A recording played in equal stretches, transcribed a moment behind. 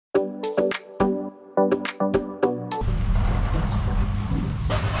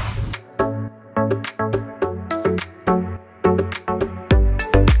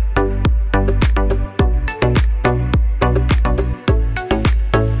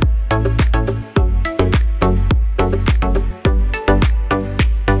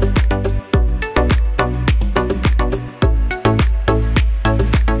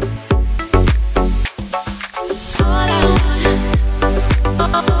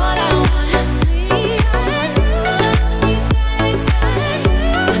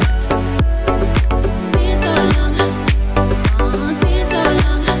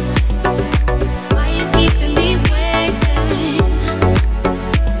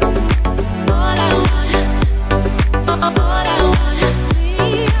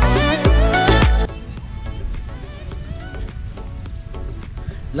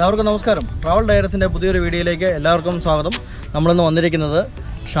എല്ലാവർക്കും നമസ്കാരം. ട്രാവൽ ഡയറീസിൻ്റെ പുതിയൊരു വീഡിയോയിലേക്ക് എല്ലാവർക്കും സ്വാഗതം. നമ്മളിന്ന് വന്നിരിക്കുന്നത്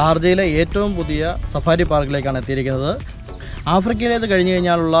ഷാർജയിലെ ഏറ്റവും പുതിയ സഫാരി പാർക്കിലേക്കാണ് എത്തിയിരിക്കുന്നത്. ആഫ്രിക്കയിലേത് കഴിഞ്ഞു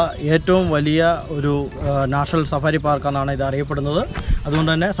കഴിഞ്ഞാലുള്ള ഏറ്റവും വലിയ ഒരു നാഷണൽ സഫാരി പാർക്കെന്നാണ് ഇത് അറിയപ്പെടുന്നത്. അതുകൊണ്ട്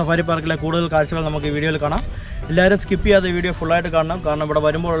തന്നെ സഫാരി പാർക്കിലെ കൂടുതൽ കാഴ്ചകൾ നമുക്ക് ഈ വീഡിയോയിൽ കാണാം. എല്ലാവരും സ്കിപ്പ് ചെയ്യാതെ വീഡിയോ ഫുള്ളായിട്ട് കാണണം. കാരണം ഇവിടെ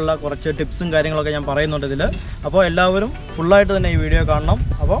വരുമ്പോഴുള്ള കുറച്ച് ടിപ്സും കാര്യങ്ങളൊക്കെ ഞാൻ പറയുന്നുണ്ട് ഇതിൽ. അപ്പോൾ എല്ലാവരും ഫുള്ളായിട്ട് തന്നെ ഈ വീഡിയോ കാണണം.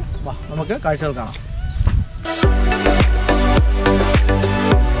 അപ്പോൾ നമുക്ക് കാഴ്ചകൾ കാണാം.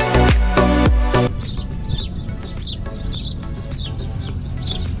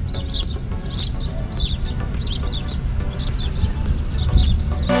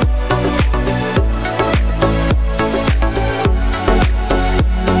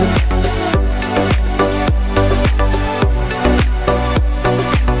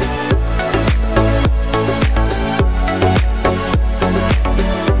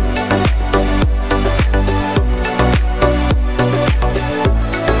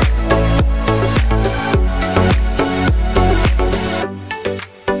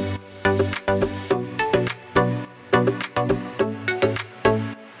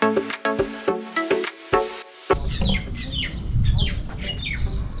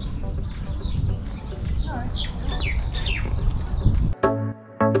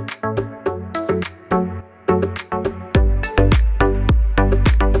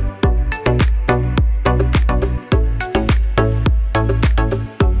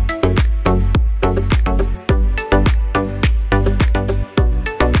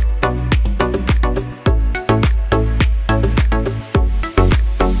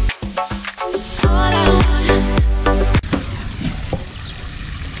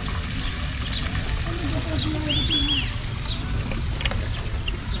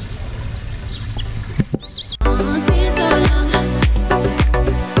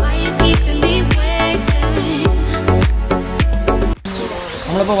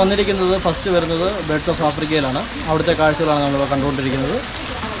 നമ്മളിപ്പോൾ വന്നിരിക്കുന്നത് ഫസ്റ്റ് വരുന്നത് ബേഡ്സ് ഓഫ് ആഫ്രിക്കയിലാണ്. അവിടുത്തെ കാഴ്ചകളാണ് നമ്മളിപ്പോൾ കണ്ടുകൊണ്ടിരിക്കുന്നത്.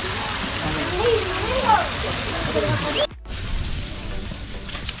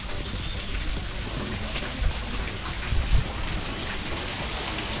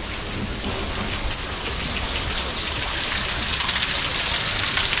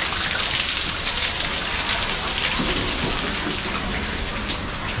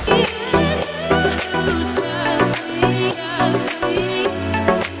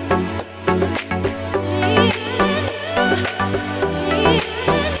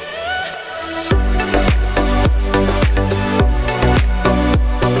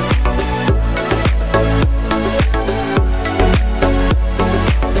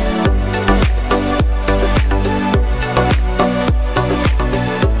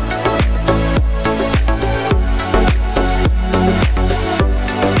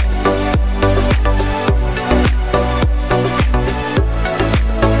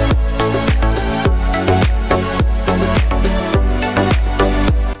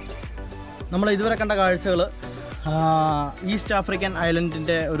 നമ്മൾ ഇതുവരെ കണ്ട കാഴ്ചകൾ ഈസ്റ്റ് ആഫ്രിക്കൻ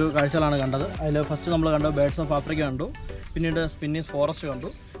ഐലൻഡിൻ്റെ ഒരു കാഴ്ചകളാണ് കണ്ടത്. അതിൽ ഫസ്റ്റ് നമ്മൾ കണ്ടത് ബേഡ്സ് ഓഫ് ആഫ്രിക്ക കണ്ടു, പിന്നീട് സ്പിന്നീസ് ഫോറസ്റ്റ് കണ്ടു,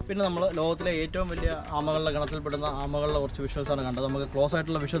 പിന്നെ നമ്മൾ ലോകത്തിലെ ഏറ്റവും വലിയ ആമകളുടെ ഗണത്തിൽപ്പെടുന്ന ആമകളുടെ കുറച്ച് വിഷ്വൽസാണ് കണ്ടത്. നമുക്ക് ക്ലോസ്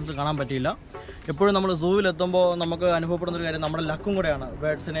ആയിട്ടുള്ള വിഷ്വൽസ് കാണാൻ പറ്റിയില്ല. എപ്പോഴും നമ്മൾ സൂവിലെത്തുമ്പോൾ നമുക്ക് അനുഭവപ്പെടുന്നൊരു കാര്യം നമ്മുടെ ലക്കും കൂടെയാണ്.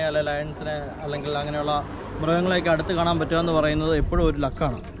 ബേഡ്സിനെ അല്ലെങ്കിൽ ലയൺസിനെ അല്ലെങ്കിൽ അങ്ങനെയുള്ള മൃഗങ്ങളെയൊക്കെ അടുത്ത് കാണാൻ പറ്റുക എന്ന് പറയുന്നത് എപ്പോഴും ഒരു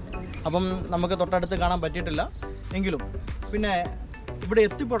ലക്കാണ്. അപ്പം നമുക്ക് തൊട്ടടുത്ത് കാണാൻ പറ്റിയിട്ടില്ല എങ്കിലും പിന്നെ ഇവിടെ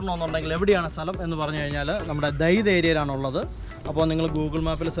എത്തിപ്പെടണമെന്നുണ്ടെങ്കിൽ എവിടെയാണ് സ്ഥലം എന്ന് പറഞ്ഞു കഴിഞ്ഞാൽ നമ്മുടെ ദൈദ് ഏരിയയിലാണുള്ളത്. അപ്പോൾ നിങ്ങൾ ഗൂഗിൾ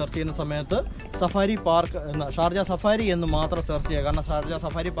മാപ്പിൽ സെർച്ച് ചെയ്യുന്ന സമയത്ത് സഫാരി പാർക്ക് എന്ന് ഷാർജ സഫാരി എന്ന് മാത്രം സെർച്ച് ചെയ്യുക. കാരണം ഷാർജ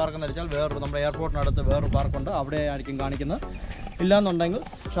സഫാരി പാർക്ക് എന്ന് വെച്ചാൽ വേറൊരു നമ്മുടെ എയർപോർട്ടിനടുത്ത് വേറൊരു പാർക്കുണ്ട്, അവിടെ ആയിരിക്കും കാണിക്കുന്നത്. ഇല്ലാന്നുണ്ടെങ്കിൽ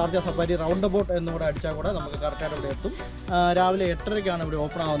ഷാർജ സഫാരി റൗണ്ട് അബൌട്ട് എന്നുകൂടെ അടിച്ചാൽ കൂടെ നമുക്ക് കറക്റ്റായിട്ട് ഇവിടെ എത്തും. രാവിലെ 8:30-ക്കാണ് ഇവിടെ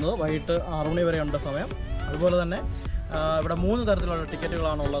ഓപ്പൺ ആവുന്നത്, വൈകിട്ട് 6 മണി വരെ ഉണ്ട് സമയം. അതുപോലെ തന്നെ ഇവിടെ 3 തരത്തിലുള്ള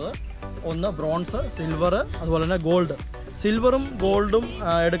ടിക്കറ്റുകളാണുള്ളത്. ഒന്ന് ബ്രോൺസ്, സിൽവർ, അതുപോലെ തന്നെ ഗോൾഡ്. സിൽവറും ഗോൾഡും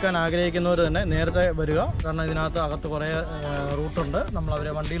എടുക്കാൻ ആഗ്രഹിക്കുന്നവർ തന്നെ നേരത്തെ വരിക. കാരണം ഇതിനകത്ത് അകത്ത് കുറേ റൂട്ടുണ്ട്.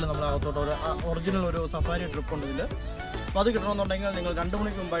 നമ്മളവരെ വണ്ടിയിൽ നമ്മൾ അകത്തോട്ട് ഒരു ഒറിജിനൽ ഒരു സഫാരി ട്രിപ്പുണ്ട് ഇതിൽ. അപ്പോൾ അത് കിട്ടണമെന്നുണ്ടെങ്കിൽ നിങ്ങൾ 2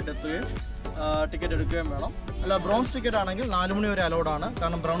 മണിക്ക് മുമ്പായിട്ട് എത്തുകയും ടിക്കറ്റ് എടുക്കുകയും വേണം. അല്ല, ബ്രോൺസ് ടിക്കറ്റ് ആണെങ്കിൽ 4 മണി വരെ അലൗഡാണ്.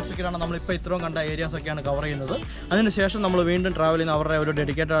 കാരണം ബ്രോൺസ് ടിക്കറ്റാണ് നമ്മളിപ്പോൾ ഇത്രയും കണ്ട ഏരിയാസൊക്കെയാണ് കവർ ചെയ്യുന്നത്. അതിനുശേഷം നമ്മൾ വീണ്ടും ട്രാവൽ ചെയ്യുന്ന അവരുടെ ഒരു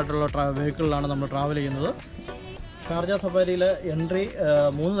ഡെഡിക്കേറ്റഡ് ആയിട്ടുള്ള വെഹിക്കിളിലാണ് നമ്മൾ ട്രാവൽ ചെയ്യുന്നത്. ഷാർജ സഫാരിയിൽ എൻട്രി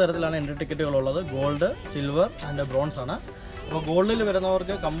 3 തരത്തിലാണ് entry ടിക്കറ്റുകളുള്ളത്. Gold, silver and bronze ആണ്. അപ്പോൾ ഗോൾഡിൽ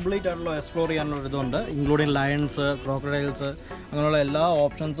വരുന്നവർക്ക് കംപ്ലീറ്റ് ആയിട്ടുള്ള എക്സ്പ്ലോർ ചെയ്യാനുള്ള ഒരു ഇതുണ്ട്, ഇൻക്ലൂഡിങ് ലയൺസ്, ക്രോക്കഡൈൽസ്, അങ്ങനെയുള്ള എല്ലാ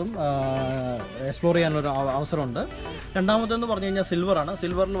ഓപ്ഷൻസും എക്സ്പ്ലോർ ചെയ്യാനൊരു അവസരമുണ്ട്. രണ്ടാമത്തെന്ന് പറഞ്ഞു കഴിഞ്ഞാൽ സിൽവറാണ്.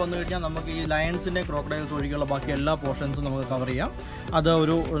 സിൽവറിൽ വന്നു കഴിഞ്ഞാൽ നമുക്ക് ഈ ലയൺസിൻ്റെ ക്രോക്കഡൈൽസ് ഒഴികെയുള്ള ബാക്കി എല്ലാ പോർഷൻസും നമുക്ക് കവർ ചെയ്യാം. അത്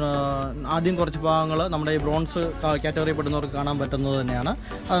ഒരു ആദ്യം കുറച്ച് ഭാഗങ്ങൾ നമ്മുടെ ഈ ബ്രോൺസ് കാറ്റഗറി പെടുന്നവർക്ക് കാണാൻ പറ്റുന്നത് തന്നെയാണ്.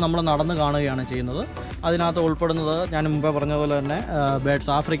 അത് നമ്മൾ നടന്ന് കാണുകയാണ് ചെയ്യുന്നത്. അതിനകത്ത് ഉൾപ്പെടുന്നത് ഞാൻ മുമ്പേ പറഞ്ഞതുപോലെ തന്നെ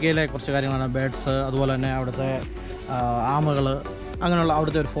ബേഡ്സ്, ആഫ്രിക്കയിലെ കുറച്ച് കാര്യങ്ങളാണ്. ബേഡ്സ്, അതുപോലെ തന്നെ അവിടുത്തെ ആമകൾ, അങ്ങനെയുള്ള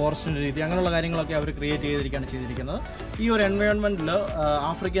അവിടുത്തെ ഒരു ഫോറസ്റ്റിൻ്റെ രീതി, അങ്ങനെയുള്ള കാര്യങ്ങളൊക്കെ അവർ ക്രിയേറ്റ് ചെയ്തിരിക്കുന്നത്. ഈ ഒരു എൻവയോൺമെൻറ്റിൽ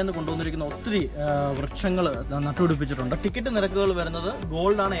ആഫ്രിക്കയിൽ നിന്ന് കൊണ്ടുവന്നിരിക്കുന്ന ഒത്തിരി വൃക്ഷങ്ങൾ നട്ടുപിടിപ്പിച്ചിട്ടുണ്ട്. ടിക്കറ്റ് നിരക്കുകൾ വരുന്നത്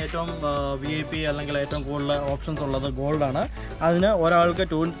ഗോൾഡാണ് ഏറ്റവും VIP അല്ലെങ്കിൽ ഏറ്റവും കൂടുതൽ ഓപ്ഷൻസ് ഉള്ളത് ഗോൾഡാണ്. അതിന് ഒരാൾക്ക്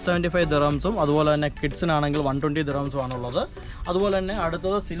 275 ദിറംസും അതുപോലെ തന്നെ കിഡ്സിനാണെങ്കിൽ 120 ദിറംസും ആണുള്ളത്. അതുപോലെ തന്നെ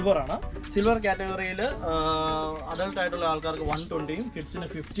അടുത്തത് സിൽവറാണ്. സിൽവർ കാറ്റഗറിയിൽ അഡൾട്ടായിട്ടുള്ള ആൾക്കാർക്ക് 120യും കിഡ്സിന്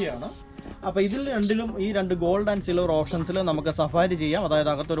 50ആണ്. അപ്പോൾ ഇതിൽ രണ്ടിലും, ഈ രണ്ട് ഗോൾഡ് ആൻഡ് സിൽവർ ഓപ്ഷൻസിൽ നമുക്ക് സഫാരി ചെയ്യാം. അതായത്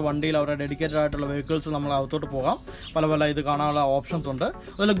അകത്തൊരു വണ്ടിയിൽ അവരുടെ ഡെഡിക്കേറ്റഡ് ആയിട്ടുള്ള വെഹിക്കിൾസ് നമ്മൾ അകത്തോട്ട് പോകാം. പല ഇത് കാണാനുള്ള ഓപ്ഷൻസ് ഉണ്ട്.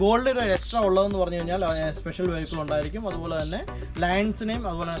 അതുപോലെ ഗോൾഡിൽ എക്സ്ട്രാ ഉള്ളതെന്ന് പറഞ്ഞു കഴിഞ്ഞാൽ സ്പെഷ്യൽ വെഹിക്കിൾ ഉണ്ടായിരിക്കും. അതുപോലെ തന്നെ ലയൺസിനെയും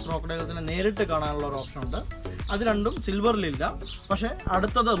അതുപോലെ തന്നെ ക്രോക്കഡൈൽസിനെയും നേരിട്ട് കാണാനുള്ള ഒരു ഓപ്ഷൻ ഉണ്ട്. അത് രണ്ടും സിൽവറിലില്ല. പക്ഷേ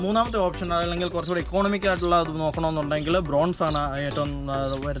അടുത്തത് മൂന്നാമത്തെ ഓപ്ഷൻ, അല്ലെങ്കിൽ കുറച്ചുകൂടി ഇക്കോണമിക് ആയിട്ടുള്ള അത് നോക്കണമെന്നുണ്ടെങ്കിൽ ബ്രോൺസ് ആണ് ഏറ്റവും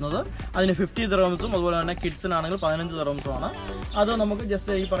വരുന്നത്. അതിന് 50 ദിറംസും അതുപോലെ തന്നെ കിഡ്സിനാണെങ്കിൽ 15 ദിറംസും ആണ്. അത് നമുക്ക്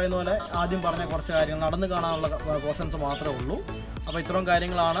ജസ്റ്റ് ഈ പറയുന്ന പോലെ ആദ്യം പറഞ്ഞ കുറച്ച് കാര്യങ്ങൾ നടന്ന് കാണാനുള്ള പോർഷൻസ് മാത്രമേ ഉള്ളൂ. അപ്പോൾ ഇത്രയും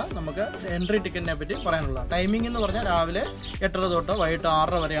കാര്യങ്ങളാണ് നമുക്ക് എൻട്രി ടിക്കറ്റിനെ പറ്റി പറയാനുള്ളത്. ടൈമിംഗ് എന്ന് പറഞ്ഞാൽ രാവിലെ 8:30 തൊട്ട് വൈകിട്ട്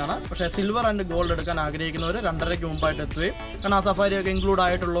 6:30 വരെയാണ്. പക്ഷേ സിൽവർ ആൻഡ് ഗോൾഡ് എടുക്കാൻ ആഗ്രഹിക്കുന്നവർ 2:30ക്ക് മുമ്പായിട്ട് എത്തുകയും, കാരണം ആ സഫാരിയൊക്കെ ഇൻക്ലൂഡ്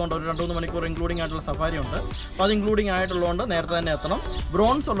ആയിട്ടുള്ളതുകൊണ്ട് ഒരു 2-3 മണിക്കൂർ ഇൻക്ലൂഡിംഗ് ആയിട്ടുള്ള സഫാരി ഉണ്ട്. അപ്പോൾ അത് ഇൻക്ലൂഡിംഗ് ആയിട്ടുള്ളതുകൊണ്ട് നേരത്തെ തന്നെ എത്തണം.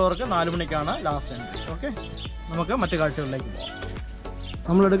 ബ്രോൺസ് ഉള്ളവർക്ക് 4 മണിക്കാണ് ലാസ്റ്റ് എൻട്രി. ഓക്കെ, നമുക്ക് മറ്റു കാഴ്ചകളിലേക്ക് പോകാം.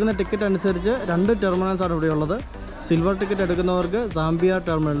 നമ്മളെടുക്കുന്ന ടിക്കറ്റ് അനുസരിച്ച് 2 ടെർമിനൽസാണ് ഇവിടെയുള്ളത്. സിൽവർ ടിക്കറ്റ് എടുക്കുന്നവർക്ക് സാംബിയ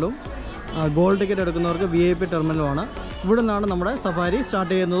ടെർമിനലും ഗോൾഡ് ടിക്കറ്റ് എടുക്കുന്നവർക്ക് VIP ടെർമിനലുമാണ്. ഇവിടെ നിന്നാണ് നമ്മുടെ സഫാരി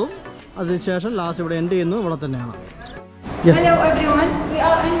സ്റ്റാർട്ട് ചെയ്യുന്നതും അതിനുശേഷം ലാസ്റ്റ് ഇവിടെ എൻഡ് ചെയ്യുന്നതും ഇവിടെ തന്നെയാണ്. Hello everyone, we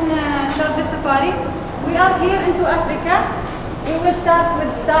are in Sharjah Safari. We are here into Africa. We will start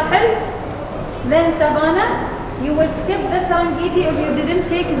with Sahel, then Savannah. You will skip the Serengeti if you didn't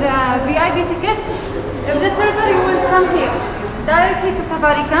take the VIP ticket. If the silver, you will come here directly to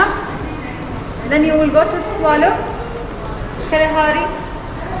Safari Camp. Then you will go to Swallow, Kalahari,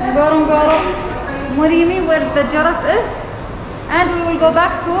 Ngorongoro, Murimi where the giraffe is, and we will go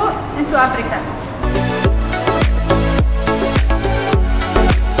back into Africa.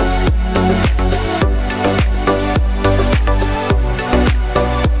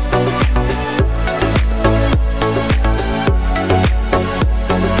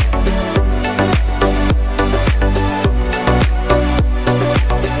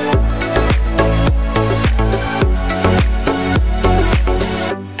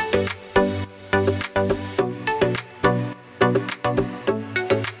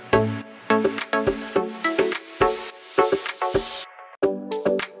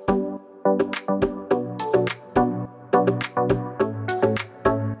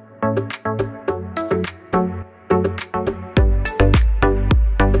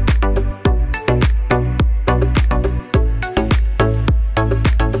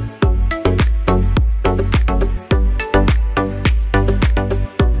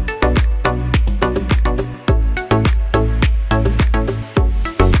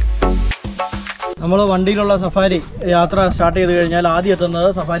 നമ്മൾ വണ്ടിയിലുള്ള safari യാത്ര start ചെയ്ത് കഴിഞ്ഞാൽ ആദ്യം എത്തുന്നത്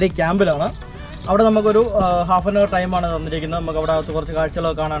safari ക്യാമ്പിലാണ്. അവിടെ നമുക്കൊരു half an hour ടൈമാണ് തന്നിരിക്കുന്നത്. നമുക്ക് അവിടെ അകത്ത് കുറച്ച്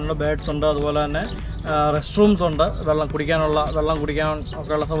കാഴ്ചകളൊക്കെ കാണാനുള്ള ബേഡ്സ് ഉണ്ട്, അതുപോലെ തന്നെ റെസ്റ്റ് റൂംസ് ഉണ്ട്, വെള്ളം കുടിക്കാൻ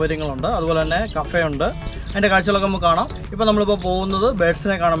ഒക്കെയുള്ള സൗകര്യങ്ങളുണ്ട്, അതുപോലെ തന്നെ കഫേ ഉണ്ട്. അതിൻ്റെ കാഴ്ചകളൊക്കെ നമുക്ക് കാണാം. ഇപ്പോൾ നമ്മളിപ്പോൾ പോകുന്നത്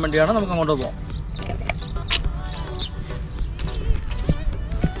ബേഡ്സിനെ കാണാൻ വേണ്ടിയാണ്. നമുക്ക് അങ്ങോട്ട് പോകാം.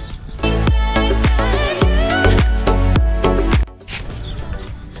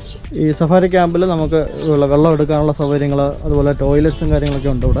 ഈ സഫാരി ക്യാമ്പിൽ നമുക്ക് വെള്ളം എടുക്കാനുള്ള സൗകര്യങ്ങൾ, അതുപോലെ ടോയ്ലറ്റ്സും കാര്യങ്ങളൊക്കെ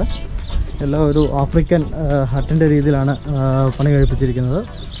ഉണ്ട്. ഇവിടെ എല്ലാം ഒരു ആഫ്രിക്കൻ ഹട്ടിൻ്റെ രീതിയിലാണ് പണി കഴിപ്പിച്ചിരിക്കുന്നത്.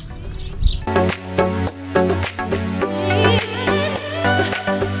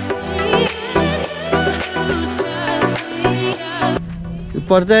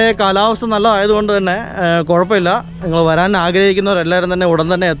 ഇപ്പോഴത്തെ കാലാവസ്ഥ നല്ലതായതുകൊണ്ട് തന്നെ കുഴപ്പമില്ല. നിങ്ങൾ വരാൻ ആഗ്രഹിക്കുന്നവരെല്ലാവരും തന്നെ ഉടൻ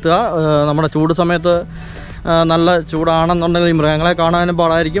തന്നെ എത്തുക. നമ്മുടെ ചൂട് സമയത്ത് നല്ല ചൂടാണെന്നുണ്ടെങ്കിൽ ഈ മൃഗങ്ങളെ കാണാനും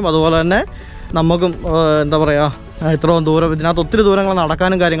പാടായിരിക്കും. അതുപോലെ തന്നെ നമുക്കും എന്താ പറയുക, ഇത്രയും ദൂരം ഇതിനകത്ത് ഒത്തിരി ദൂരങ്ങൾ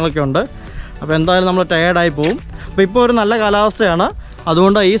നടക്കാനും കാര്യങ്ങളൊക്കെ ഉണ്ട്. അപ്പോൾ എന്തായാലും നമ്മൾ ടയേർഡായി പോവും. അപ്പോൾ ഇപ്പോൾ ഒരു നല്ല കാലാവസ്ഥയാണ്.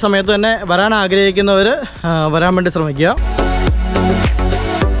 അതുകൊണ്ട് ഈ സമയത്ത് തന്നെ വരാൻ ആഗ്രഹിക്കുന്നവർ വരാൻ വേണ്ടി ശ്രമിക്കുക.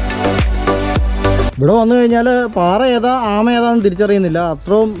 ഇവിടെ വന്നു കഴിഞ്ഞാൽ പാറ ഏതാ ആമ ഏതാണെന്ന് തിരിച്ചറിയുന്നില്ല.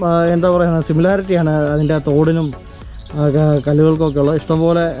 അത്രയും എന്താ പറയുക സിമിലാരിറ്റിയാണ് അതിൻ്റെ തോടിനും കല്ലുകൾക്കൊക്കെ ഉള്ളത്.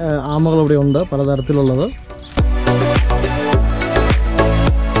 ഇഷ്ടംപോലെ ആമകൾ ഇവിടെ ഉണ്ട്, പലതരത്തിലുള്ളത്.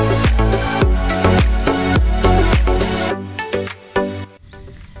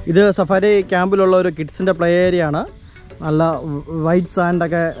 ഇത് സഫാരി ക്യാമ്പിലുള്ള ഒരു കിഡ്സിൻ്റെ പ്ലേ ഏരിയ ആണ്. നല്ല വൈറ്റ്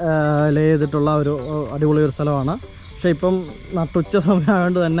സാൻഡൊക്കെ ലേ ചെയ്തിട്ടുള്ള ഒരു അടിപൊളി ഒരു സ്ഥലമാണ്. പക്ഷേ ഇപ്പം നട്ടുച്ച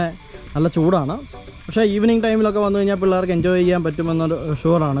സമയമായതുകൊണ്ട് തന്നെ നല്ല ചൂടാണ്. പക്ഷേ ഈവനിങ് ടൈമിലൊക്കെ വന്നു കഴിഞ്ഞാൽ പിള്ളേർക്ക് എൻജോയ് ചെയ്യാൻ പറ്റുമെന്നൊരു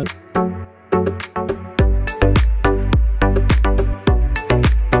ഷുവറാണ്.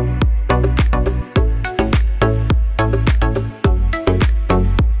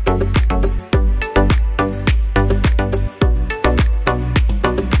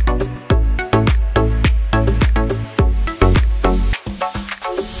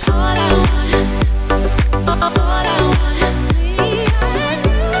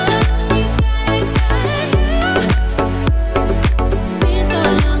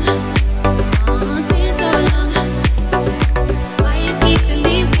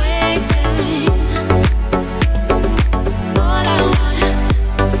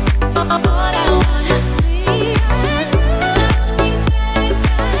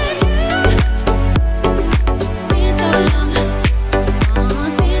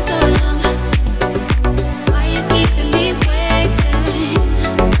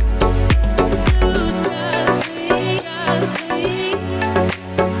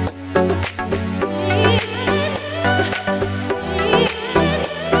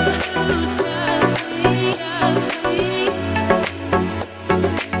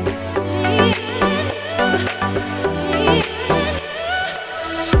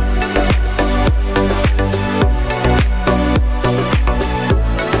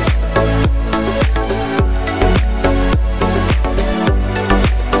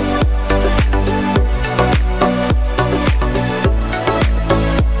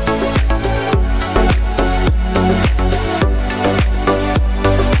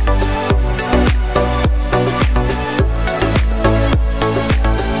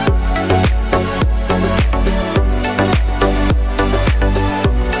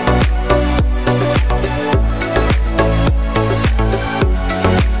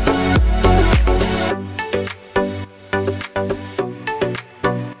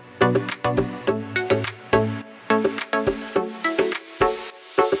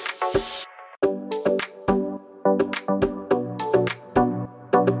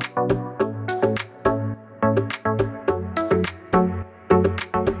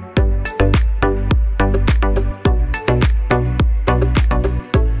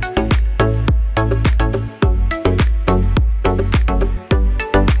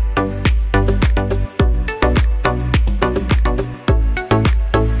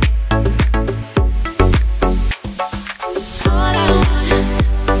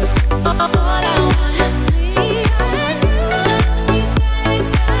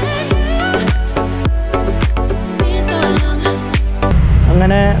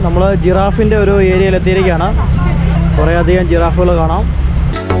 അങ്ങനെ നമ്മൾ ജിറാഫിൻ്റെ ഒരു ഏരിയയിൽ എത്തിയിരിക്കുകയാണ്. കുറേ അധികം ജിറാഫുകൾ കാണാം.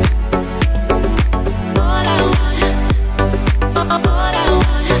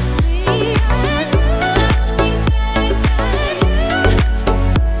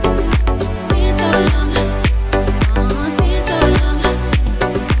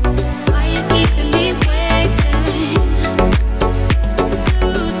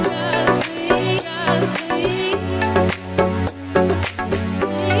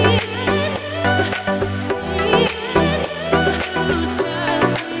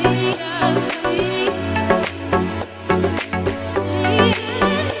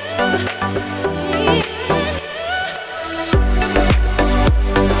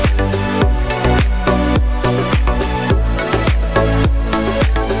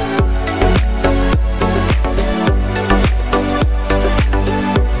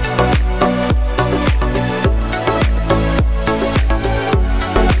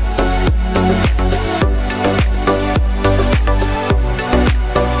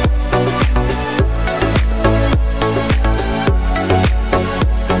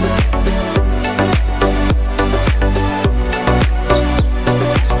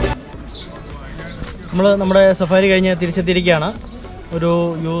 നമ്മുടെ സഫാരി കഴിഞ്ഞ് തിരിച്ചെത്തിയിരിക്കുകയാണ്. ഒരു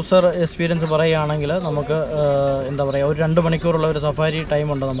യൂസർ എക്സ്പീരിയൻസ് പറയുകയാണെങ്കിൽ നമുക്ക് എന്താ പറയുക, ഒരു 2 മണിക്കൂറുള്ള ഒരു സഫാരി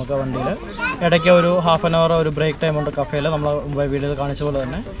ടൈമുണ്ട് നമുക്ക് വണ്ടിയിൽ. ഇടയ്ക്ക് ഒരു ഹാഫ് ആൻ അവർ ഒരു ബ്രേക്ക് ടൈമുണ്ട് കഫേയിൽ, നമ്മൾ വീഡിയോയിൽ കാണിച്ച പോലെ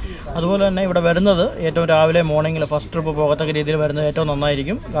തന്നെ. അതുപോലെ തന്നെ ഇവിടെ വരുന്നത് ഏറ്റവും രാവിലെ മോർണിംഗിൽ ഫസ്റ്റ് ട്രിപ്പ് പോകത്തക്ക രീതിയിൽ വരുന്നത് ഏറ്റവും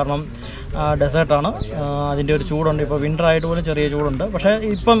നന്നായിരിക്കും. കാരണം ഡെസേർട്ടാണ്, അതിൻ്റെ ഒരു ചൂടുണ്ട്. ഇപ്പോൾ വിൻ്റർ ആയിട്ട് പോലും ചെറിയ ചൂടുണ്ട്. പക്ഷേ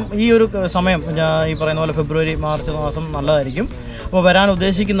ഇപ്പം ഈ ഒരു സമയം ഈ പറയുന്ന പോലെ ഫെബ്രുവരി മാർച്ച് മാസം നല്ലതായിരിക്കും. അപ്പോൾ വരാൻ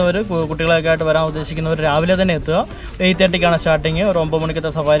ഉദ്ദേശിക്കുന്നവർ, കുട്ടികളൊക്കെ ആയിട്ട് വരാൻ ഉദ്ദേശിക്കുന്നവർ രാവിലെ തന്നെ എത്തുക. 8:30ക്കാണ് സ്റ്റാർട്ടിങ്. ഒരു 9 മണിക്കത്തെ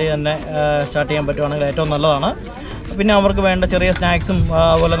സഫാരി തന്നെ സ്റ്റാർട്ട് ചെയ്യാൻ പറ്റുവാണെങ്കിൽ ഏറ്റവും നല്ലതാണ്. പിന്നെ അവർക്ക് വേണ്ട ചെറിയ സ്നാക്സും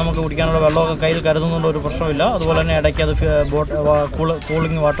അതുപോലെ നമുക്ക് കുടിക്കാനുള്ള വെള്ളമൊക്കെ കയ്യിൽ കരുതുന്നുണ്ട്, ഒരു പ്രശ്നമില്ല. അതുപോലെ തന്നെ ഇടയ്ക്ക് അത്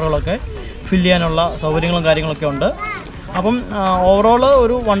കൂളിംഗ് വാട്ടറുകളൊക്കെ ഫില്ല് ചെയ്യാനുള്ള സൗകര്യങ്ങളും കാര്യങ്ങളൊക്കെ ഉണ്ട്. അപ്പം ഓവറോൾ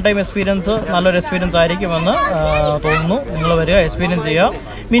ഒരു വൺ ടൈം എക്സ്പീരിയൻസ് നല്ലൊരു എക്സ്പീരിയൻസ് ആയിരിക്കുമെന്ന് തോന്നുന്നു. നിങ്ങൾ വരിക, എക്സ്പീരിയൻസ് ചെയ്യുക.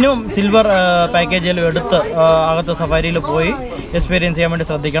 മിനിമം സിൽവർ പാക്കേജിൽ എടുത്ത് അകത്ത് സഫാരിയിൽ പോയി എക്സ്പീരിയൻസ് ചെയ്യാൻ വേണ്ടി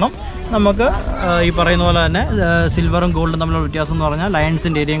ശ്രദ്ധിക്കണം. നമുക്ക് ഈ പറയുന്ന പോലെ തന്നെ സിൽവറും ഗോൾഡും തമ്മിലുള്ള വ്യത്യാസം എന്ന് പറഞ്ഞാൽ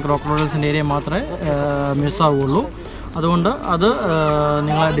ലയൺസിൻ്റെ ഏരിയയും ക്രോക്കോഡൈൽസിൻ്റെ ഏരിയയും മാത്രമേ മിസ്സാവുള്ളൂ. അതുകൊണ്ട് അത്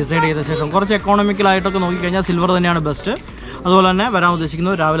നിങ്ങൾ ഡിസൈഡ് ചെയ്ത ശേഷം കുറച്ച് എക്കോണമിക്കലായിട്ടൊക്കെ നോക്കിക്കഴിഞ്ഞാൽ സിൽവർ തന്നെയാണ് ബെസ്റ്റ്. അതുപോലെ തന്നെ വരാൻ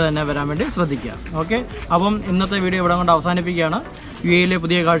ഉദ്ദേശിക്കുന്നത് രാവിലെ തന്നെ വരാൻ വേണ്ടി ശ്രദ്ധിക്കുക. ഓക്കെ, അപ്പം ഇന്നത്തെ വീഡിയോ ഇവിടെ കൊണ്ട് അവസാനിപ്പിക്കുകയാണ്. UAE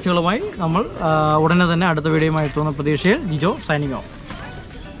പുതിയ കാഴ്ചകളുമായി നമ്മൾ ഉടനെ തന്നെ അടുത്ത വീഡിയോയുമായി എത്തുന്ന പ്രതീക്ഷയിൽ ജിജോ സൈനിങ് ഓഫ്.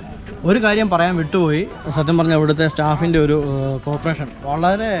 ഒരു കാര്യം പറയാൻ വിട്ടുപോയി. സത്യം പറഞ്ഞാൽ ഇവിടുത്തെ സ്റ്റാഫിൻ്റെ ഒരു കോപ്പറേഷൻ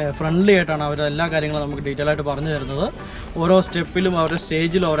വളരെ ഫ്രണ്ട്ലി ആയിട്ടാണ് അവർ എല്ലാ കാര്യങ്ങളും നമുക്ക് ഡീറ്റെയിൽ ആയിട്ട് പറഞ്ഞു തരുന്നത്. ഓരോ സ്റ്റെപ്പിലും ഓരോ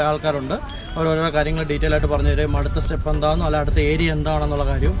സ്റ്റേജിലും ഓരോ ആൾക്കാരുണ്ട്. ഓരോരോ കാര്യങ്ങൾ ഡീറ്റെയിൽ ആയിട്ട് പറഞ്ഞു തരും. അടുത്ത സ്റ്റെപ്പ് എന്താണെന്നോ അല്ല അടുത്ത ഏരിയ എന്താണെന്നുള്ള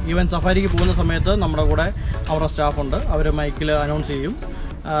കാര്യം. ഈവൻ സഫാരിക്ക് പോകുന്ന സമയത്ത് നമ്മുടെ കൂടെ അവരുടെ സ്റ്റാഫുണ്ട്. അവർ മൈക്കിൽ അനൗൺസ് ചെയ്യും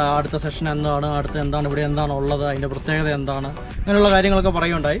അടുത്ത സെഷൻ എന്താണ്, അടുത്ത എന്താണ്, ഇവിടെ എന്താണ് ഉള്ളത്, അതിൻ്റെ പ്രത്യേകത എന്താണ്, അങ്ങനെയുള്ള കാര്യങ്ങളൊക്കെ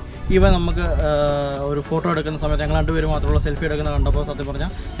പറയുണ്ടായി. ഈവൻ നമുക്ക് ഒരു ഫോട്ടോ എടുക്കുന്ന സമയത്ത് ഞങ്ങൾ രണ്ടുപേരും മാത്രമുള്ള സെൽഫി എടുക്കുന്ന കണ്ടപ്പോൾ സത്യം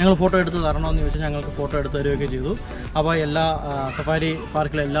പറഞ്ഞാൽ ഞങ്ങൾ ഫോട്ടോ എടുത്ത് തരണമെന്ന് ചോദിച്ചാൽ ഞങ്ങൾക്ക് ഫോട്ടോ എടുത്ത് തരികയൊക്കെ ചെയ്തു. അപ്പോൾ എല്ലാ സഫാരി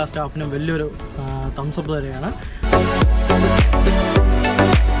പാർക്കിലെ എല്ലാ സ്റ്റാഫിനും വലിയൊരു തംസപ്പ് തരികയാണ്.